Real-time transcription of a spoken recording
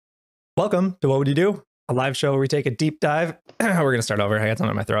Welcome to What Would You Do? A live show where we take a deep dive. We're going to start over. I got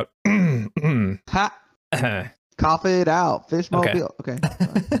something in my throat. Ha! Cough it out. Fishmobile. Okay.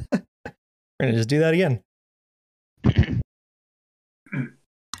 We're going to just do that again.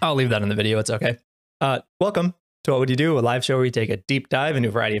 I'll leave that in the video. It's okay. Welcome to What Would You Do? A live show where we take a deep dive into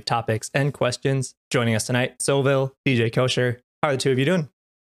a variety of topics and questions. Joining us tonight, Soville, DJ Kosher. How are the two of you doing?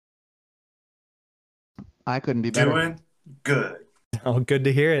 I couldn't be better. Doing good. Oh, good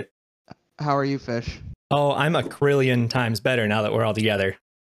to hear it. How are you, Fish? Oh, I'm a trillion times better now that we're all together.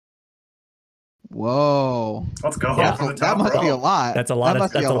 Whoa. Let's go. Yeah. From the That top must row. be a lot. That's a lot. That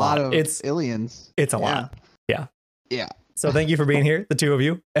must be a lot of It's aliens. a lot. Yeah. Yeah. So thank you for being here, the two of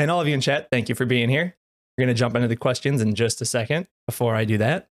you, and all of you in chat. Thank you for being here. We're going to jump into the questions in just a second. Before I do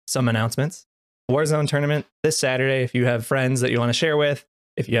that, some announcements. Warzone tournament this Saturday. If you have friends that you want to share with,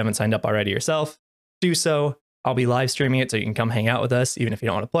 if you haven't signed up already yourself, do so. I'll be live streaming it so you can come hang out with us, even if you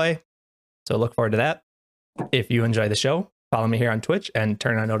don't want to play. So look forward to that. If you enjoy the show, follow me here on Twitch and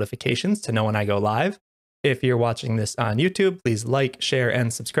turn on notifications to know when I go live. If you're watching this on YouTube, please like, share,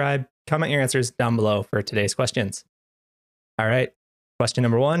 and subscribe. Comment your answers down below for today's questions. All right. Question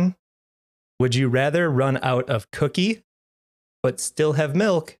number 1. Would you rather run out of cookie, but still have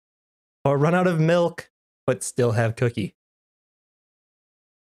milk, or run out of milk, but still have cookie?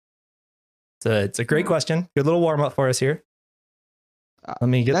 So it's a great question. Good little warm up for us here. Let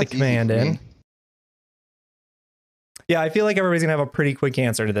me get the That's easy command for me. in. Yeah, I feel like everybody's gonna have a pretty quick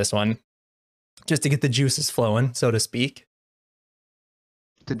answer to this one, just to get the juices flowing, so to speak.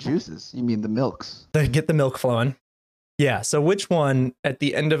 The juices. You mean the milks? To get the milk flowing. Yeah. So which one at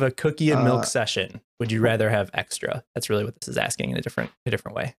the end of a cookie and milk session would you rather have extra? That's really what this is asking in a different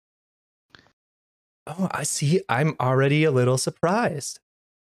way. Oh, I see. I'm already a little surprised.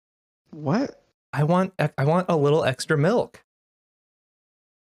 What? I want a little extra milk.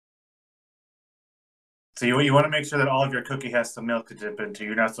 So you want to make sure that all of your cookie has some milk to dip into.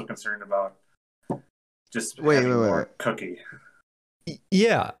 You're not so concerned about just having more cookie.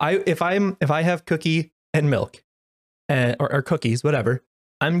 Yeah, if I have cookie and milk, or cookies, whatever,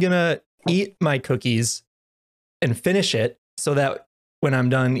 I'm gonna eat my cookies and finish it so that when I'm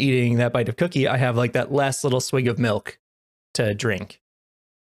done eating that bite of cookie, I have like that last little swig of milk to drink.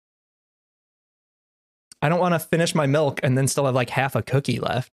 I don't want to finish my milk and then still have like half a cookie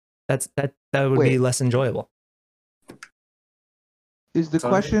left. That would be less enjoyable. Is the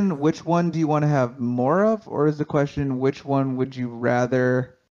question which one do you want to have more of, or is the question which one would you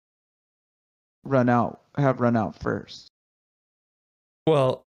rather run out first?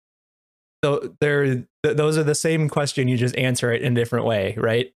 Well, so those are the same question. You just answer it in a different way,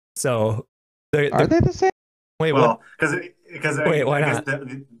 right? So Are they the same? Wait, Well, what? because Wait, why I guess not?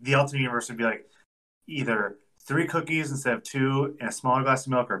 the ultimate universe would be like either 3 cookies instead of 2 and a smaller glass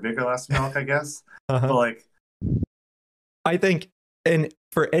of milk or a bigger glass of milk, I guess. Uh-huh. But like, I think, and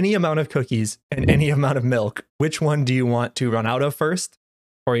for any amount of cookies and any amount of milk, which one do you want to run out of first?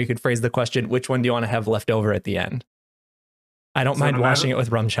 Or you could phrase the question, which one do you want to have left over at the end? I don't mind washing it with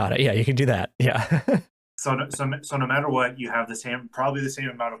rum chata. Yeah, you can do that. Yeah. so no matter what, you have probably the same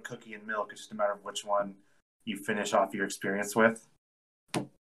amount of cookie and milk. It's just a matter of which one you finish off your experience with.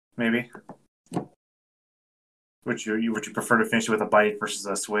 Maybe. Would you prefer to finish it with a bite versus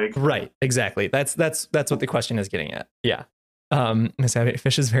a swig? Right. Exactly. That's what the question is getting at. Yeah. Miss Abby,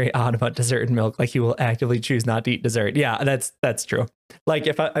 Fish is very odd about dessert and milk. Like he will actively choose not to eat dessert. Yeah, that's true. Like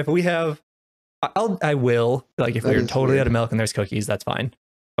if we have, I will, like if we're totally out of milk and there's cookies, that's fine.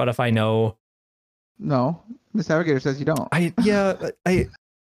 But if I know, No, Miss Navigator says you don't. I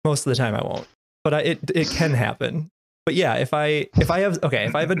most of the time I won't. But it can happen. But yeah, if I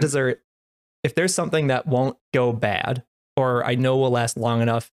have a dessert, if there's something that won't go bad, or I know will last long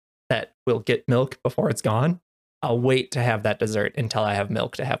enough that we'll get milk before it's gone, I'll wait to have that dessert until I have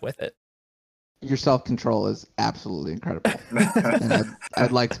milk to have with it. Your self-control is absolutely incredible. And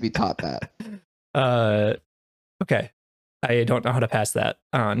I'd like to be taught that. Okay. I don't know how to pass that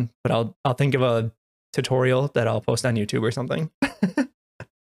on, but I'll think of a tutorial that I'll post on YouTube or something.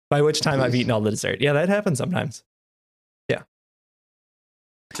 By which time I've eaten all the dessert. Yeah, that happens sometimes. Yeah.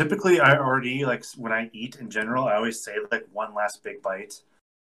 Typically, I already, like, when I eat in general, I always save, like, one last big bite.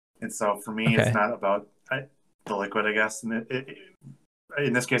 And so for me, It's not about the liquid, I guess. And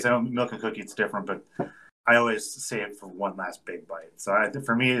in this case, I know milk and cookie, it's different, but I always save for one last big bite. So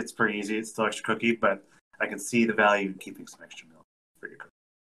for me, it's pretty easy. It's still extra cookie, but I can see the value in keeping some extra milk for your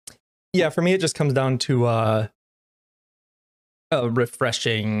cookie. Yeah, for me, it just comes down to a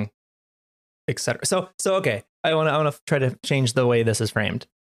refreshing, etc. So okay, I want to try to change the way this is framed.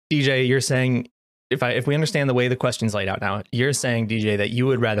 DJ, you're saying if we understand the way the question's laid out now, you're saying, DJ, that you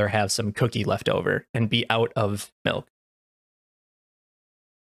would rather have some cookie left over and be out of milk.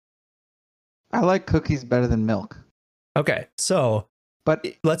 I like cookies better than milk. Okay, so But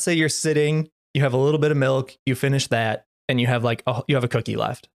let's say you're sitting, you have a little bit of milk, you finish that, and you have you have a cookie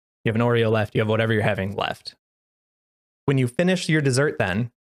left. You have an Oreo left, you have whatever you're having left. When you finish your dessert,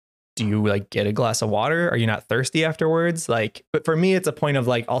 then do you like get a glass of water? Are you not thirsty afterwards? Like, but for me, it's a point of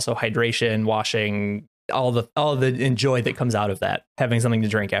like also hydration, washing, all the joy that comes out of that, having something to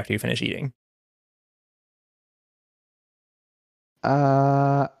drink after you finish eating.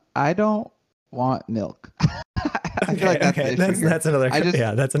 I don't want milk. I feel like that's the issue here. That's another.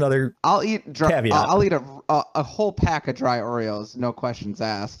 That's another. I'll eat caveat. I'll eat a whole pack of dry Oreos, no questions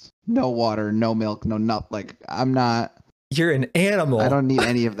asked. No water, no milk, no nut. Like I'm not. You're an animal. I don't need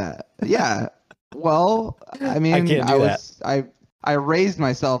any of that. Yeah. Well, I mean, I raised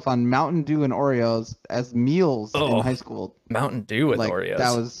myself on Mountain Dew and Oreos as meals in high school. Mountain Dew with Oreos.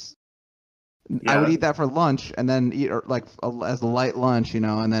 That was. Yeah. I would eat that for lunch and then eat like as a light lunch,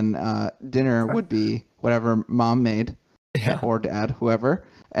 and then dinner would be whatever mom made or dad, whoever.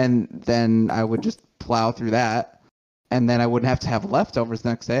 And then I would just plow through that. And then I wouldn't have to have leftovers the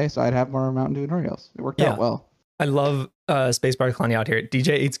next day. So I'd have more Mountain Dew and Oreos. It worked out well. I love Spacebar Clowny out here.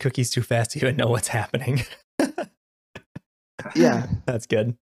 DJ eats cookies too fast to even know what's happening. Yeah. That's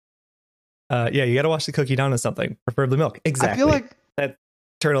good. You got to wash the cookie down with something, preferably milk. Exactly. I feel like that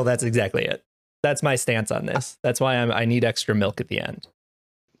Turtle, that's exactly it. That's my stance on this. That's why I need extra milk at the end.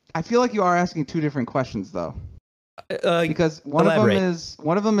 I feel like you are asking two different questions though. Because one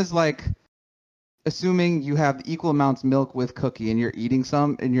of them is like assuming you have equal amounts of milk with cookie and you're eating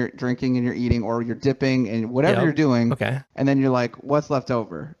some and you're drinking and you're eating or you're dipping and whatever you're doing. Okay. And then you're like, what's left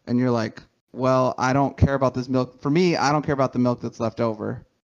over? And you're like, well, I don't care about this milk. For me, I don't care about the milk that's left over.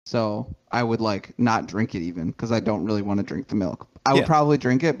 So I would like not drink it even because I don't really want to drink the milk. I would probably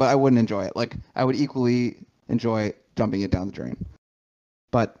drink it, but I wouldn't enjoy it. Like I would equally enjoy dumping it down the drain.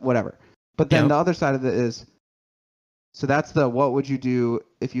 But whatever. But then the other side of it is, so that's the what would you do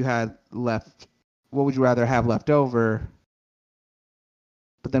if you had left? What would you rather have left over?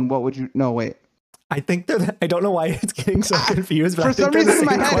 But then what would you? No, wait. I think I don't know why it's getting so confused. But for some reason in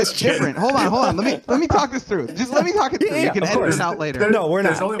my head it's different. Hold on. Let me talk this through. Just let me talk it through. You can edit it out later. No, we're not.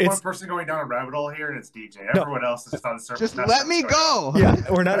 There's only one person going down a rabbit hole here, and it's DJ. Everyone else is just on the surface. Just let me go. Yeah,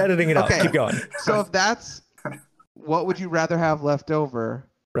 we're not editing it out. Keep going. So if that's what would you rather have left over?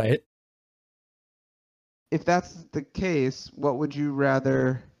 Right. If that's the case, what would you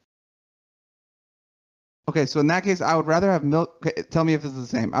rather? Okay, so in that case, I would rather have milk. Okay, tell me if this is the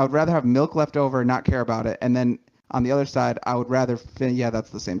same. I would rather have milk left over, not care about it, and then on the other side, I would rather. Yeah, that's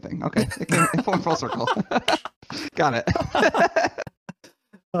the same thing. Okay, it went full circle. Got it.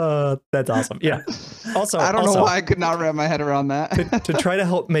 That's awesome. Yeah. Also, I don't know why I could not wrap my head around that. to try to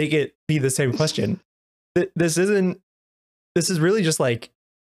help make it be the same question. This is really just like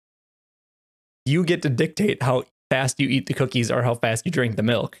you get to dictate how fast you eat the cookies or how fast you drink the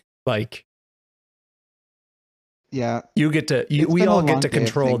milk. Like, yeah, we all get to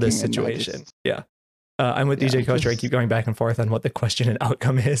control this situation. Yeah. I'm with DJ Kosher. I keep going back and forth on what the question and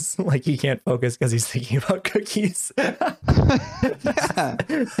outcome is. Like he can't focus because he's thinking about cookies.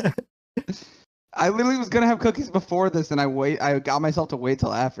 I literally was gonna have cookies before this, and I got myself to wait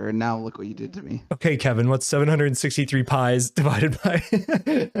till after, and now look what you did to me. Okay, Kevin, what's 763 pies divided by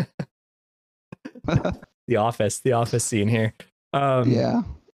the office scene here? Yeah.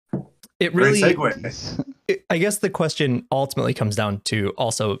 It really. Great segue. I guess the question ultimately comes down to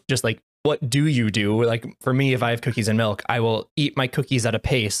also just like, what do you do? Like for me, if I have cookies and milk, I will eat my cookies at a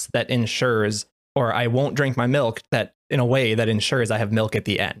pace that ensures, or I won't drink my milk that in a way that ensures I have milk at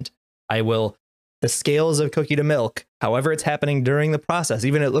the end. The scales of cookie to milk, however it's happening during the process,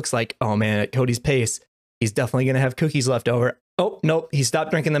 even if it looks like, oh man, at Cody's pace, he's definitely going to have cookies left over. Oh, nope, he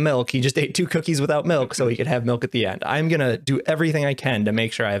stopped drinking the milk. He just ate 2 cookies without milk so he could have milk at the end. I'm going to do everything I can to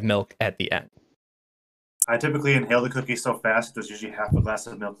make sure I have milk at the end. I typically inhale the cookie so fast there's usually half a glass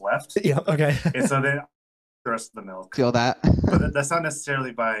of milk left. Yeah, okay. And so then the rest of the milk. Feel that? But that's not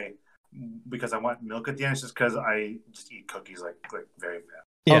necessarily because I want milk at the end. It's just because I just eat cookies like very fast.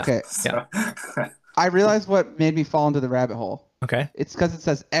 Yeah. Okay. So. Yeah. I realized what made me fall into the rabbit hole. Okay. It's because it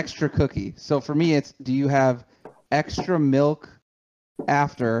says extra cookie. So for me, it's do you have extra milk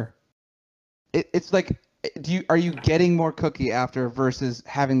after? It's like, are you getting more cookie after versus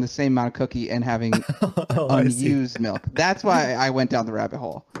having the same amount of cookie and having unused milk? That's why I went down the rabbit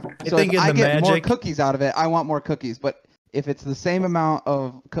hole. So if I get more cookies out of it, I want more cookies. But if it's the same amount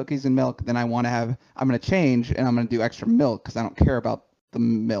of cookies and milk, then I'm going to change and I'm going to do extra milk because I don't care about the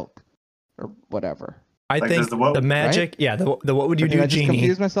milk or whatever. I Like, think does the what- the magic, right? yeah, the what would you Or did do I just genie?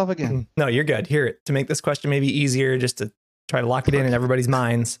 confuse myself again? No, you're good. Here, to make this question maybe easier, just to try to lock it in everybody's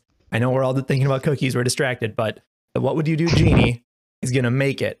minds. I know we're all thinking about cookies, we're distracted, but the what would you do genie is going to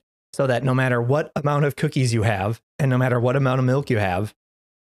make it so that no matter what amount of cookies you have and no matter what amount of milk you have,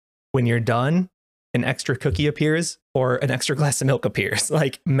 when you're done, an extra cookie appears or an extra glass of milk appears.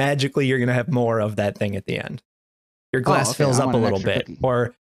 Like magically, you're going to have more of that thing at the end. Your glass okay, fills I up want a an little extra bit, cookie.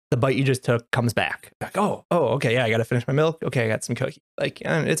 or the bite you just took comes back. Like, oh, okay, yeah, I got to finish my milk. Okay, I got some cookies. Like,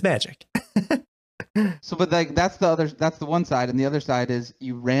 it's magic. So, but like that's the one side, and the other side is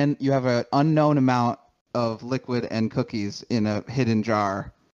you have an unknown amount of liquid and cookies in a hidden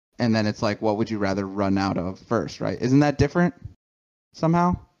jar, and then it's like, what would you rather run out of first, right? Isn't that different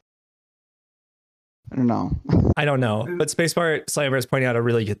somehow? I don't know. I don't know, but Spacebar Slammer is pointing out a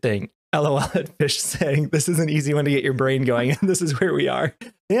really good thing. LOL at Fish saying this is an easy one to get your brain going, and this is where we are.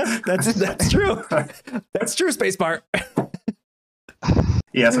 Yeah, that's true. That's true, Spacebar.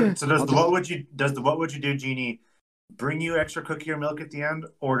 Yeah. So does the what would you do genie bring you extra cookie or milk at the end,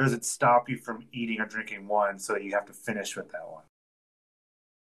 or does it stop you from eating or drinking one so that you have to finish with that one?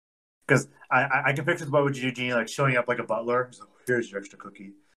 Because I can picture the what would you do genie like showing up like a butler. So here's your extra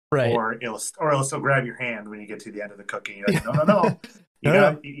cookie. Right. Or it'll still grab your hand when you get to the end of the cookie. You're like, no.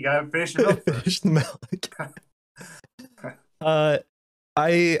 You gotta finish your milk. Finish the milk.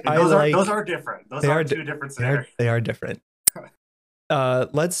 Those are different. Those are two different scenarios. They are different.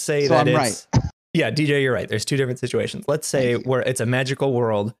 Let's say So that I'm it's right. Yeah, DJ, you're right. There's two different situations. Let's say where it's a magical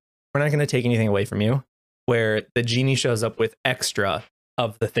world. We're not going to take anything away from you, where the genie shows up with extra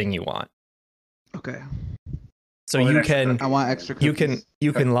of the thing you want. Okay. So Well, you can I want extra cookies.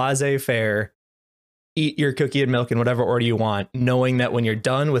 you can laissez-faire eat your cookie and milk in whatever order you want, knowing that when you're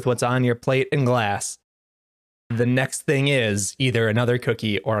done with what's on your plate and glass, the next thing is either another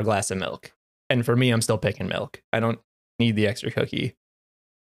cookie or a glass of milk. And for me, I'm still picking milk. I don't need the extra cookie.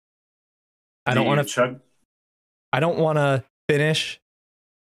 I don't want to finish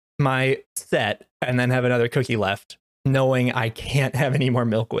my set and then have another cookie left, knowing I can't have any more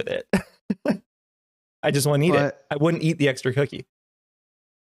milk with it. I just want to eat it. I wouldn't eat the extra cookie.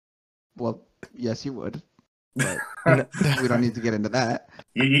 Well, yes, you would. But we don't need to get into that.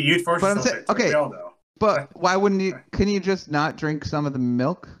 You'd force But I'm yourself saying, to. okay, We all know. but why wouldn't you? Can you just not drink some of the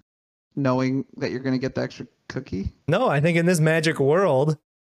milk, knowing that you're going to get the extra cookie? No, I think in this magic world,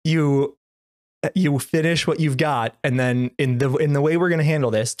 you finish what you've got, and then in the way we're going to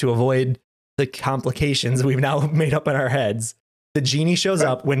handle this to avoid the complications we've now made up in our heads, the genie shows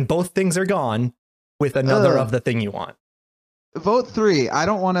up when both things are gone with another of the thing you want. Vote 3. I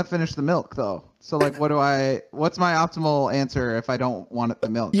don't want to finish the milk though. So like, what's my optimal answer if I don't want the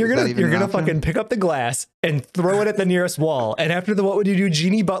milk? You're gonna fucking pick up the glass and throw it at the nearest wall. And after the what would you do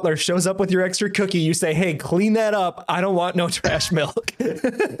genie butler shows up with your extra cookie, you say, hey, clean that up. I don't want no trash milk.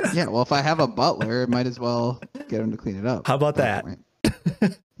 Yeah, well, if I have a butler, might as well get him to clean it up. How about that?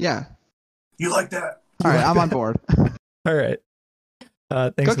 Yeah. You like that? All right, I'm on board. All right.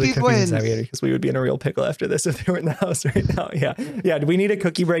 Thanks Cookies for the wins. cookies, because we would be in a real pickle after this if they were in the house right now. Yeah. Do we need a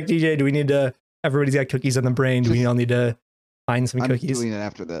cookie break, DJ? Do we need to? Everybody's got cookies on the brain. Do we all need to find some I'm cookies? doing it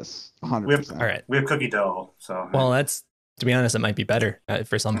after this. 100%. All right. We have cookie dough, so. Well, that's, to be honest, it might be better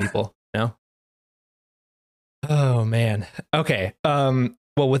for some people. No. Oh man. Okay.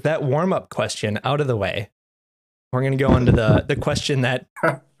 Well, with that warm up question out of the way, we're gonna go on to the question that.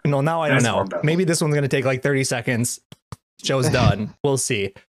 No, now I don't know. Maybe this one's gonna take like 30 seconds. Show's done. We'll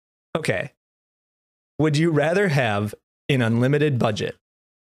see. Okay. Would you rather have an unlimited budget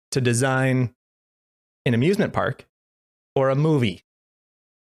to design an amusement park or a movie?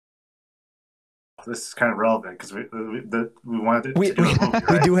 This is kind of relevant because we wanted to do a movie,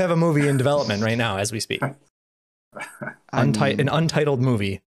 right? We do have a movie in development right now as we speak. An untitled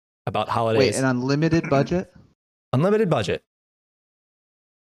movie about holidays. Wait, an unlimited budget? Unlimited budget.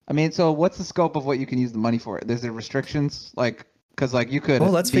 I mean, so what's the scope of what you can use the money for? There's there restrictions, like, because like you could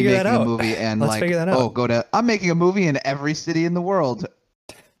let's be figure that making out. a movie and Let's like, figure that out. I'm making a movie in every city in the world,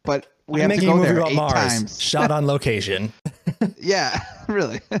 but we I'm have to making go a movie there about 8 Mars, times. shot on location. Yeah,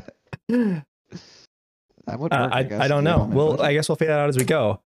 really. That would work, I don't know. I guess we'll figure that out as we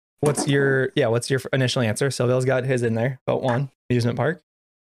go. What's your initial answer? Sylville's got his in there. Vote 1, amusement park.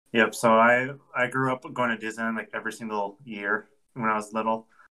 Yep. So I grew up going to Disneyland like every single year when I was little,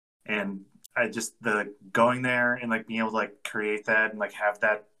 and I just going there and like being able to like create that and like have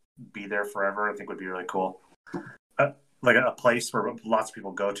that be there forever, I think would be really cool. Like a place where lots of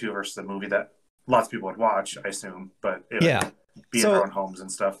people go to versus a movie that lots of people would watch, I assume, but it would be in their own homes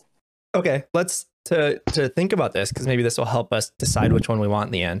and stuff. Okay, let's to think about this because maybe this will help us decide which one we want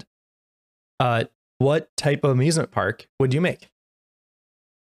in the end. What type of amusement park would you make?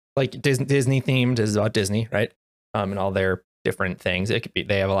 Like Disney themed is about Disney, right? And all their different things. It could be,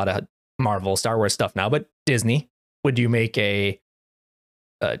 they have a lot of Marvel, Star Wars stuff now, but Disney. Would you make a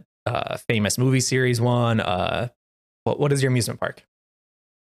famous movie series one? What is your amusement park?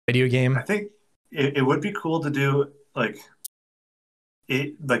 Video game? I think it would be cool to do like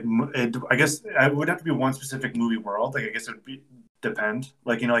I guess it would have to be one specific movie world. Like I guess it would be depend.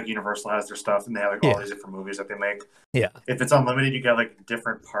 Like like Universal has their stuff and they have like all these different movies that they make. Yeah. If it's unlimited, you got like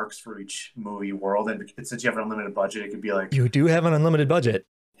different parks for each movie world, and since you have an unlimited budget, it could be like you do have an unlimited budget.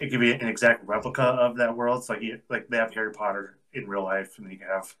 It could be an exact replica of that world. So like they have Harry Potter in real life, and then you can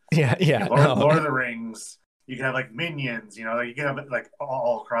have Lord of the Rings. You can have like Minions. You can have it like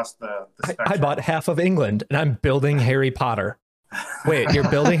all across the spectrum. I bought half of England, and I'm building Harry Potter. Wait, you're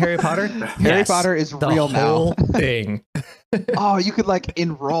building Harry Potter? Harry Potter is real now. The whole thing. Oh, you could like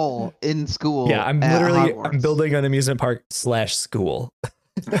enroll in school. Yeah, I'm building an amusement park / school.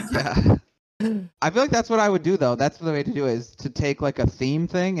 Yeah. I feel like that's what I would do though. That's the way to do it, is to take like a theme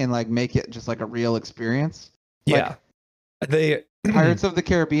thing and like make it just like a real experience. Yeah. Like, Pirates of the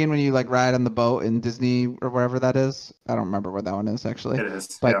Caribbean, when you like ride on the boat in Disney or wherever that is. I don't remember where that one is actually. It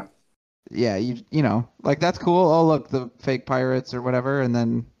is. But yeah, you know, like that's cool. Oh, look, the fake pirates or whatever, and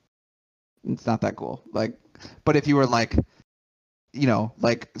then it's not that cool. Like, but if you were like,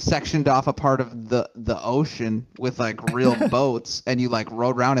 like sectioned off a part of the ocean with like real boats, and you like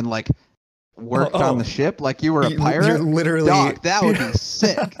rode around and like worked on the ship like you were a pirate, you're literally, dog, that would be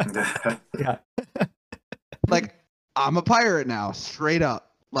sick. Yeah. Like, I'm a pirate now, straight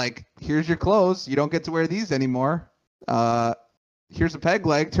up. Like, here's your clothes. You don't get to wear these anymore. Here's a peg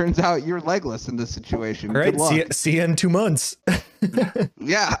leg. Turns out you're legless in this situation. All right, see you in 2 months.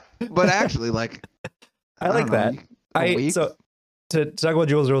 Yeah, but actually, like, I like that. So to talk about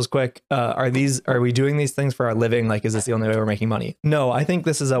Jules rules quick, are we doing these things for our living? Like, is this the only way we're making money? No, I think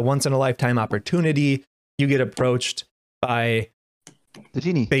this is a once in a lifetime opportunity. You get approached by the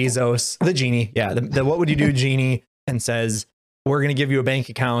genie, Bezos, the genie. Yeah, the what would you do genie, and says, we're going to give you a bank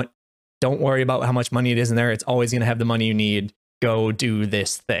account. Don't worry about how much money it is in there. It's always going to have the money you need. Go do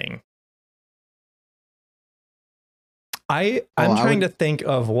this thing. I'm trying to think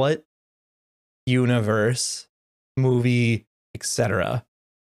of what universe, movie, etc.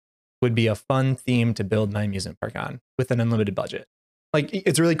 would be a fun theme to build my amusement park on with an unlimited budget. Like,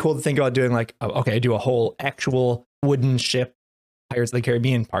 it's really cool to think about doing like, okay, do a whole actual wooden ship Pirates of the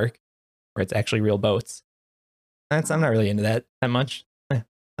Caribbean park where it's actually real boats. I'm not really into that much. I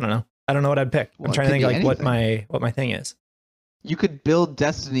don't know. I don't know what I'd pick. I'm trying to think like what my thing is. You could build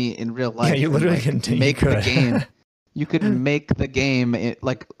Destiny in real life. Yeah, you literally can make the game. You could make the game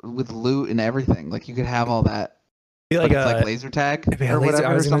like with loot and everything. Like, you could have all that. Like laser tag or whatever.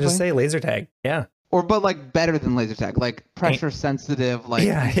 I was going to just something. say laser tag. Yeah. But like better than laser tag, like pressure sensitive, like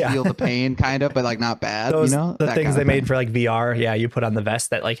feel the pain kind of, but like not bad. The things they made for like VR. Yeah, you put on the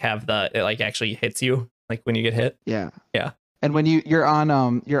vest that like have it like actually hits you like when you get hit. Yeah. Yeah. And when you're on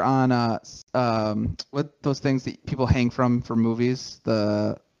what those things that people hang from for movies,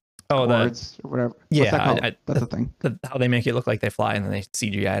 the cords or whatever. Yeah, that's the thing. How they make it look like they fly and then they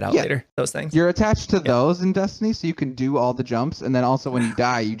CGI it out later. Those things. You're attached to those in Destiny, so you can do all the jumps, and then also when you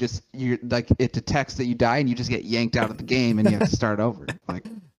die, you're like, it detects that you die, and you just get yanked out of the game, and you have to start over. Like,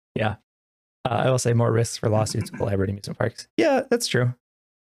 yeah. I will say more risks for lawsuits, collaborating amusement parks. Yeah, that's true.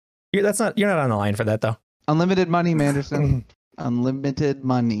 You're not on the line for that though. Unlimited money, Manderson. Unlimited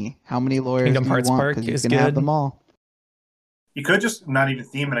money. How many lawyers Kingdom do you Hearts want? Park You is can good. have them all. You could just not even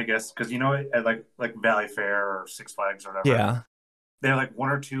theme it, I guess, because at like Valley Fair or Six Flags or whatever. Yeah. They have like 1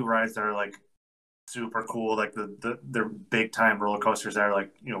 or 2 rides that are like super cool, like they're big time roller coasters that are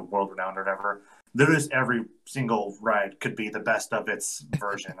like world renowned or whatever. Literally every single ride could be the best of its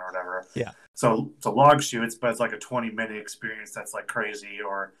version or whatever. Yeah. So it's a log chutes, but it's like a 20-minute experience that's like crazy,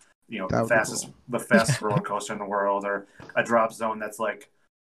 or the fastest roller coaster in the world, or a drop zone that's like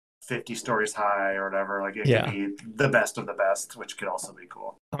 50 stories high or whatever. Like, it could be the best of the best, which could also be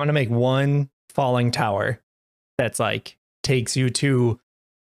cool. I'm gonna make one falling tower that's like takes you to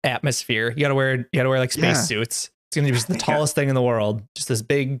atmosphere. You gotta wear like space suits. It's gonna be just the tallest thing in the world. Just this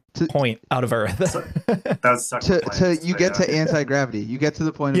big point out of Earth. That's you get to anti-gravity. You get to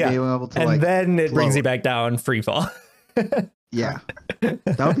the point of being able to, and then it brings you back down, free fall. Yeah,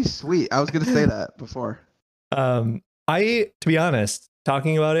 that would be sweet. I was gonna say that before. To be honest,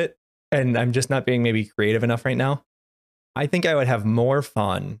 talking about it, and I'm just not being maybe creative enough right now. I think I would have more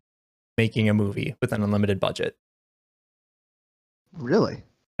fun making a movie with an unlimited budget. Really?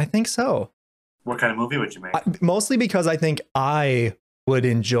 I think so. What kind of movie would you make? Mostly because I think I would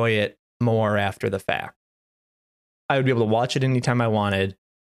enjoy it more after the fact. I would be able to watch it anytime I wanted.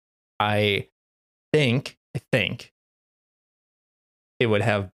 I think it would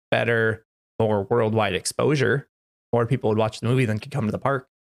have better, more worldwide exposure. More people would watch the movie than could come to the park.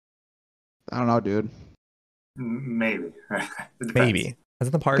 I don't know, dude. Maybe. Maybe. That's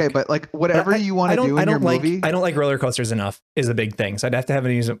in the park. Okay, but like whatever you want to do in your movie. I don't like roller coasters enough is a big thing. So I'd have to have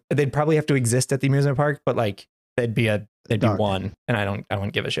an amusement. They'd probably have to exist at the amusement park, but like they'd be one, and I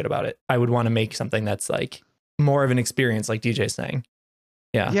don't give a shit about it. I would want to make something that's like more of an experience, like DJ's saying.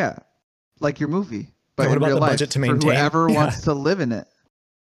 Yeah. Yeah. Like your movie. But what in about real the life, budget to for maintain? whoever wants to live in it.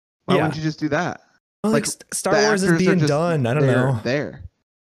 Why wouldn't you just do that? Well, like Star Wars is being done. I don't know. There.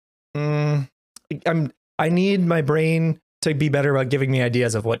 I need my brain to be better about giving me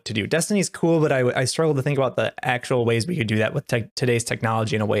ideas of what to do. Destiny's cool, but I struggle to think about the actual ways we could do that with today's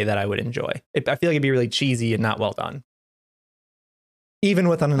technology in a way that I would enjoy. I feel like it'd be really cheesy and not well done. Even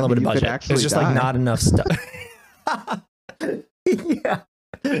with an unlimited budget, there's just like not enough stuff. Yeah.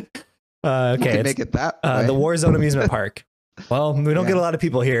 Okay. Make it that way. The Warzone amusement park. Well, we don't get a lot of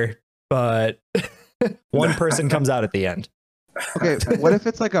people here, but one person comes out at the end. Okay, what if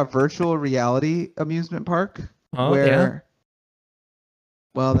it's like a virtual reality amusement park where? Yeah.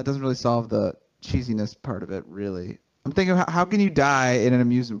 Well, that doesn't really solve the cheesiness part of it, really. I'm thinking, how can you die in an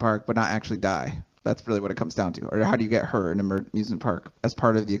amusement park but not actually die? That's really what it comes down to. Or how do you get hurt in an amusement park as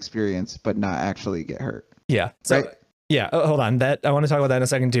part of the experience but not actually get hurt? Yeah. So, right? Yeah. Hold on. I want to talk about that in a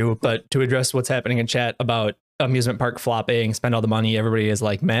second too. But to address what's happening in chat about amusement park flopping, spend all the money, everybody is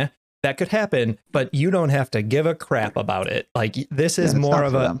like, meh. That could happen, but you don't have to give a crap about it. Like this is more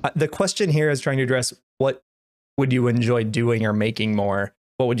of the question here is trying to address what would you enjoy doing or making more?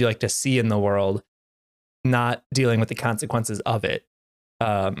 What would you like to see in the world? Not dealing with the consequences of it.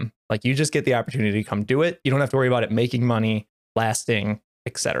 Like you just get the opportunity to come do it. You don't have to worry about it making money, lasting,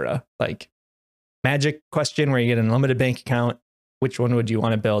 etc. Like magic question where you get an unlimited bank account. Which one would you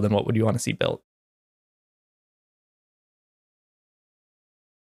want to build and what would you want to see built?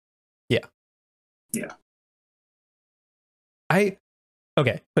 Yeah.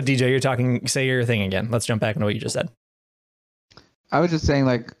 Okay, but DJ, you're talking, say your thing again. Let's jump back into what you just said. I was just saying,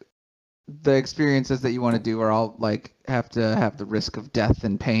 like, the experiences that you want to do are all like have to have the risk of death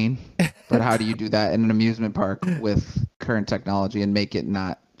and pain. But how do you do that in an amusement park with current technology and make it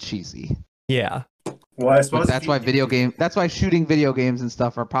not cheesy? Yeah. Well, I suppose that's why shooting video games and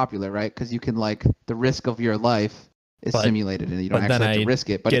stuff are popular, right? Because you can like the risk of your life is simulated and you don't actually have to risk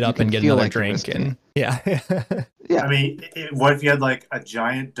it. But get up and get another drink and yeah. Yeah. I mean, what if you had like a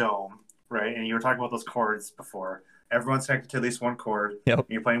giant dome, right? And you were talking about those cords before. Everyone's connected to at least one cord. Yep.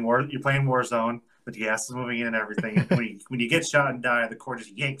 You're playing Warzone. The gas is moving in and everything. And when you get shot and die, the cord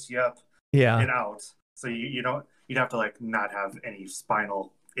just yanks you up and out. So you'd have to like not have any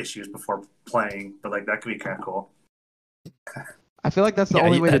spinal issues before playing, but like that could be kind of cool. I feel like that's the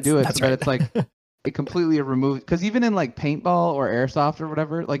only way to do it, so that right. it's like it completely removes. Because even in like paintball or airsoft or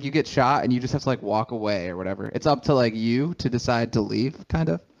whatever, like you get shot and you just have to like walk away or whatever. It's up to like you to decide to leave, kind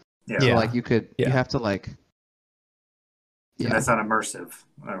of. Yeah. So like you have to like. Yeah. And that's not immersive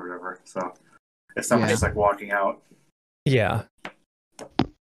or whatever. So if someone's just like walking out. Yeah.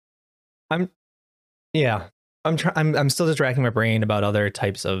 I'm still just racking my brain about other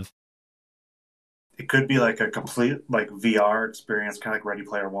types of. It could be like a complete like VR experience, kind of like Ready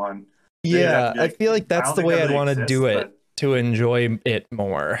Player One. Yeah, I feel like that's the way I'd want to do it to enjoy it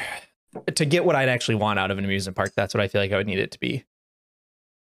more. To get what I'd actually want out of an amusement park, that's what I feel like I would need it to be.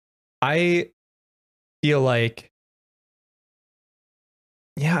 I feel like.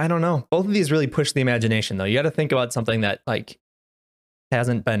 Yeah, I don't know. Both of these really push the imagination, though. You got to think about something that like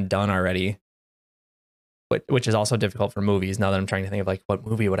hasn't been done already, which is also difficult for movies. Now that I'm trying to think of like what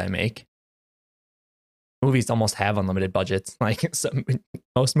movie would I make? Movies almost have unlimited budgets. Like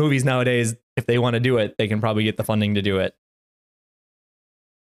most movies nowadays, if they want to do it, they can probably get the funding to do it.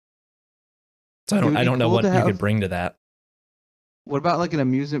 So I don't know what you could bring to that. What about like an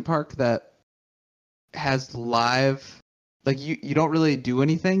amusement park that has live? Like you don't really do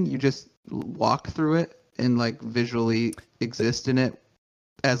anything. You just walk through it and like visually exist in it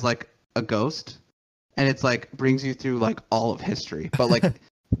as like a ghost. And it's like brings you through like all of history. But like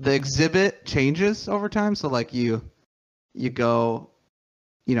the exhibit changes over time. So like you go,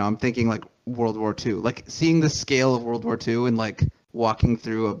 I'm thinking like World War II, like seeing the scale of World War II and like walking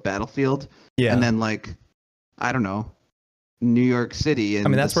through a battlefield. Yeah. And then like, I don't know, New York City.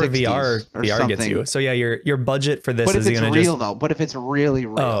 And that's where VR gets you. So yeah, your budget for this is going to just. But if it's real though, but if it's really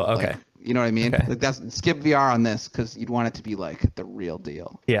real. Oh, okay. Like, you know what I mean? Okay. Like skip VR on this because you'd want it to be like the real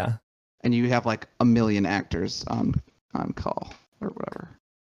deal. Yeah. And you have like 1 million actors on call or whatever.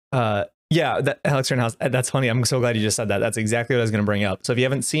 Yeah, that Alex House. That's funny. I'm so glad you just said that. That's exactly what I was going to bring up. So if you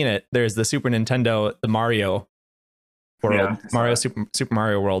haven't seen it, there's the Super Nintendo, the Mario World, Super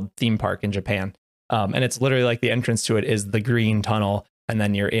Mario World theme park in Japan. And it's literally like the entrance to it is the green tunnel, and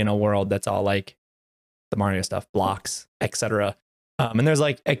then you're in a world that's all like the Mario stuff, blocks, etc. And there's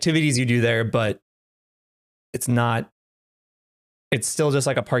like activities you do there, but it's still just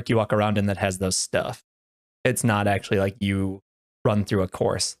like a park you walk around in that has those stuff. It's not actually like you run through a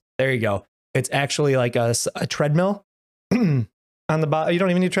course. There you go. It's actually like a treadmill on the bottom. You don't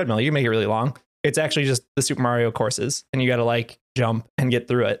even need a treadmill. You can make it really long. It's actually just the Super Mario courses, and you got to like jump and get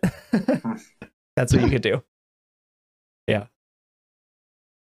through it. That's what you could do. Yeah.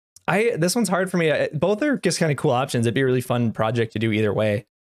 This one's hard for me. Both are just kind of cool options. It'd be a really fun project to do either way.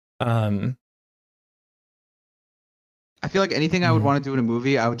 I feel like anything I would want to do in a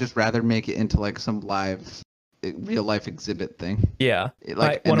movie, I would just rather make it into like some live, real life exhibit thing. Yeah.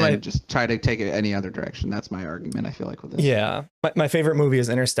 Just try to take it any other direction. That's my argument, I feel like, with this. Yeah. My favorite movie is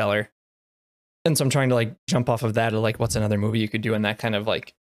Interstellar. And so I'm trying to like jump off of that to like, what's another movie you could do in that kind of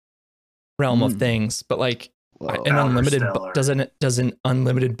like realm of things? But like an unlimited, does an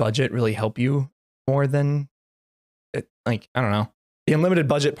unlimited budget really help you more than it? Like, I don't know. The unlimited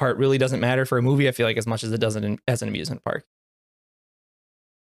budget part really doesn't matter for a movie, I feel like, as much as it does as an amusement park.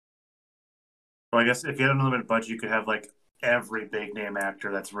 Well, I guess if you had an unlimited budget, you could have like every big name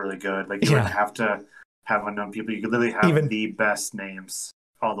actor that's really good. Like you wouldn't have to have unknown people. You could literally have the best names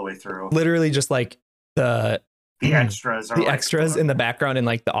all the way through. Literally just like the extras are the extras in the background in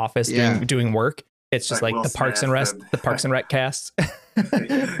like the office doing work. It's just like the Parks and Rec cast.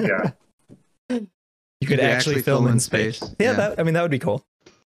 Yeah. You could actually film in space. Yeah, that would be cool.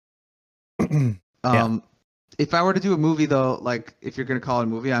 If I were to do a movie though, like if you're gonna call it a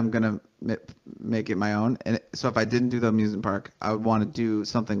movie, I'm gonna make it my own. And so if I didn't do the amusement park, I would want to do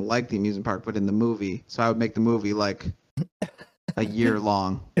something like the amusement park, but in the movie. So I would make the movie like a year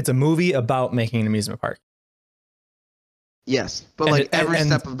long. It's a movie about making an amusement park. Yes, but and like every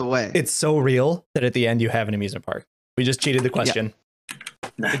step of the way. It's so real that at the end you have an amusement park. We just cheated the question.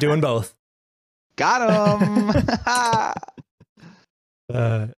 We're doing both. Got him.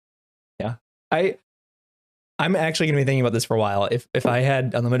 Yeah. I'm actually going to be thinking about this for a while. If I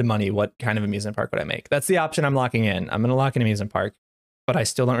had unlimited money, what kind of amusement park would I make? That's the option I'm locking in. I'm going to lock in amusement park, but I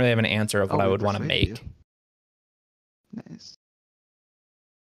still don't really have an answer of what I would want to make. Nice.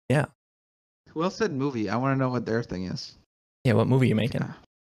 Yeah. Who else said movie? I want to know what their thing is. Yeah, what movie are you making?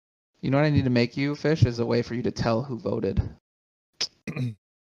 You know what I need to make you, Fish, is a way for you to tell who voted.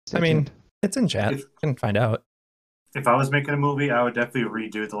 I mean, it's in chat. You can find out. If I was making a movie, I would definitely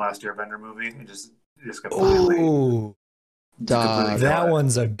redo the Last Airbender movie and just completely. Ooh, dog. That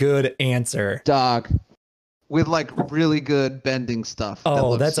one's a good answer. Dog. With like really good bending stuff.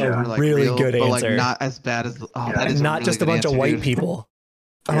 Oh, that's a really good answer. But like not as bad as that is not just a bunch of white people.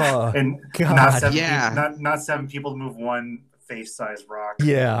 Oh, and God. Not seven people to move one face-sized rock.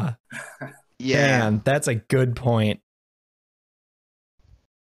 Yeah. Man, that's a good point.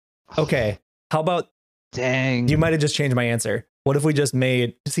 Okay, how about... Dang. You might have just changed my answer. What if we just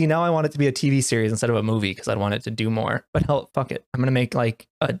made... See, now I want it to be a TV series instead of a movie because I want it to do more. But hell, fuck it. I'm going to make like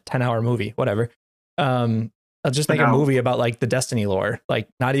a 10-hour movie, whatever. I'll just make a movie about like the Destiny lore. Like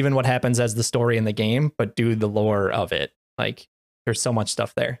not even what happens as the story in the game, but do the lore of it. Like there's so much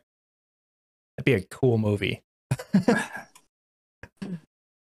stuff there. That'd be a cool movie.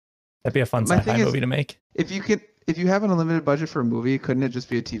 That'd be a fun sci-fi movie to make. If you have an unlimited budget for a movie, couldn't it just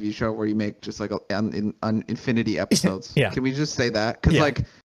be a TV show where you make just like an infinity episodes? Yeah. Can we just say that? Because like,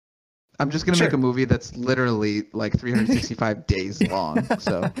 I'm just gonna make a movie that's literally like 365 days long.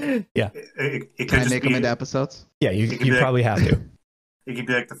 So yeah, can I make them into episodes? Yeah, you probably have to. It could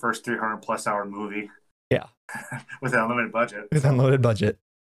be like the first 300+ hour movie. Yeah, with an unlimited budget. With unlimited budget.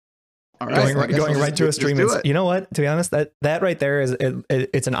 All right, going right to a stream. You know what? To be honest, that right there is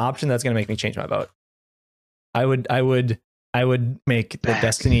it's an option that's going to make me change my vote. I would make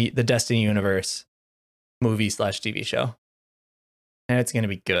the Destiny universe movie / TV show, and it's going to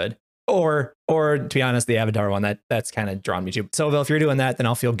be good. Or to be honest, the Avatar one that's kind of drawn me to. So if you're doing that, then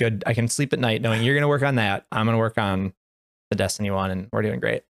I'll feel good. I can sleep at night knowing you're going to work on that. I'm going to work on the Destiny one, and we're doing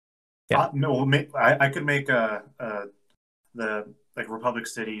great. Yeah. No, I could make the like Republic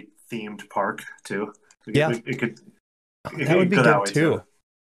City themed park too. It would be good too.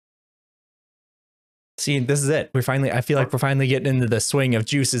 See, this is it. I feel like we're finally getting into the swing of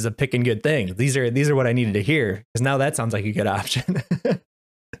juices of picking good things. These are what I needed to hear, because now that sounds like a good option.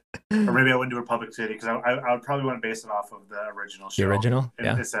 Or maybe I wouldn't do Republic City because I would probably want to base it off of the original show. The original,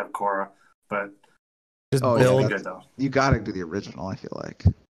 yeah. Instead of Korra, but just build. Good though. You got to do the original. I feel like.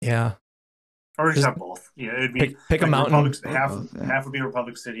 Yeah. Or just have both. Yeah, it'd be pick a mountain. Half would be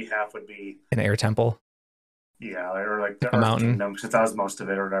Republic City, half would be an air temple. Yeah, or like the a Earth mountain. Kingdom, because that was most of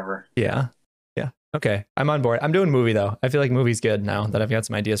it or whatever. Yeah. Yeah. Okay. I'm on board. I'm doing movie though. I feel like movie's good now that I've got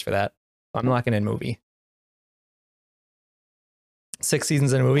some ideas for that. I'm locking in movie. 6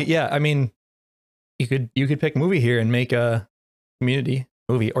 seasons in a movie. Yeah. I mean, you could pick movie here and make a community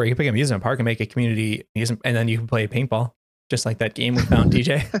movie, or you could pick a amusement park and make a community amusement, and then you can play paintball, just like that game we found,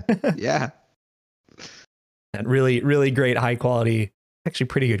 DJ. Yeah. That really, really great, high quality, actually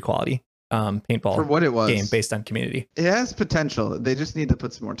pretty good quality paintball for what it was game based on Community. It has potential. They just need to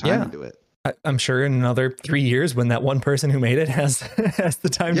put some more time into it. I'm sure in another 3 years, when that one person who made it has the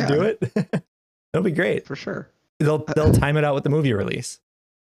time to do it, it'll be great for sure. They'll time it out with the movie release.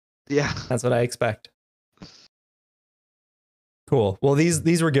 Yeah, that's what I expect. Cool. Well,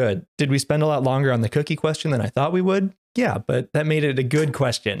 these were good. Did we spend a lot longer on the cookie question than I thought we would? Yeah, but that made it a good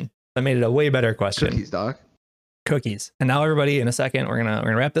question. That made it a way better question. Cookies, dog. Cookies. And now everybody, in a second, we're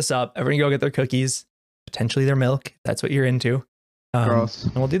gonna wrap this up. Everyone go get their cookies, potentially their milk. If that's what you're into. Gross.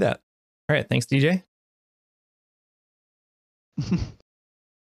 And we'll do that. All right. Thanks, DJ.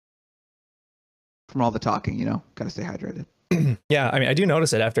 From all the talking, got to stay hydrated. Yeah, I mean, I do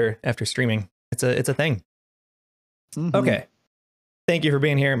notice it after streaming. It's a thing. Mm-hmm. Okay. Thank you for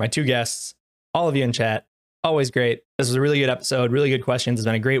being here. My 2 guests, all of you in chat. Always great. This was a really good episode. Really good questions. It's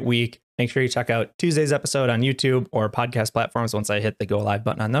been a great week. Make sure you check out Tuesday's episode on YouTube or podcast platforms once I hit the go live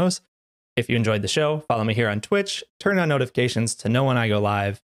button on those. If you enjoyed the show, follow me here on Twitch. Turn on notifications to know when I go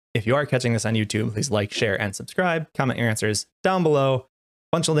live. If you are catching this on YouTube, please like, share, and subscribe. Comment your answers down below.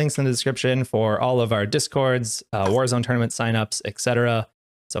 Bunch of links in the description for all of our Discords, Warzone tournament signups, etc.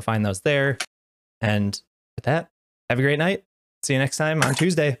 So find those there. And with that, have a great night. See you next time on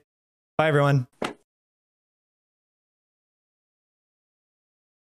Tuesday. Bye, everyone.